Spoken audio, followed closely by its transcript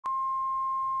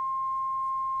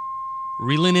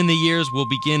Reelin in the Years will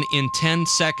begin in 10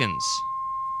 seconds.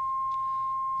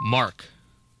 Mark.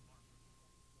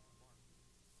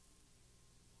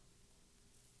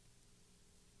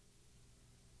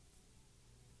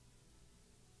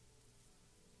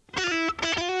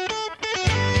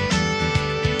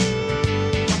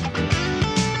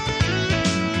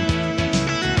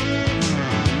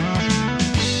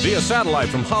 Via satellite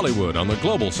from Hollywood on the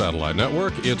Global Satellite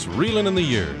Network, it's Reelin in the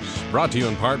Years. Brought to you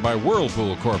in part by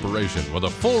Whirlpool Corporation, with a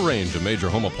full range of major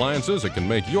home appliances that can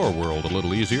make your world a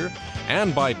little easier.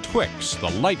 And by Twix, the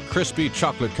light, crispy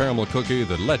chocolate caramel cookie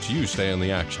that lets you stay in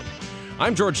the action.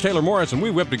 I'm George Taylor Morris, and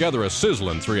we whipped together a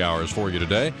sizzling 3 hours for you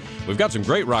today. We've got some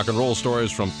great rock and roll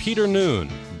stories from Peter Noon,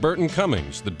 Burton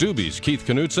Cummings, the Doobies, Keith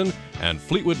Knutson, and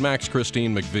Fleetwood Mac's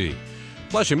Christine McVie.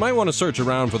 Plus, you might want to search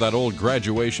around for that old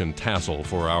graduation tassel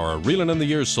for our Reelin in the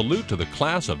Years salute to the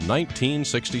class of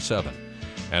 1967.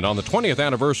 And on the 20th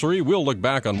anniversary, we'll look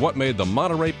back on what made the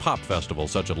Monterey Pop Festival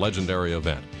such a legendary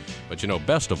event. But you know,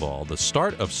 best of all, the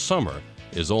start of summer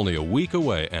is only a week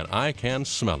away, and I can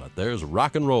smell it. There's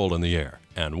rock and roll in the air,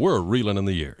 and we're Reelin in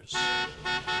the Years.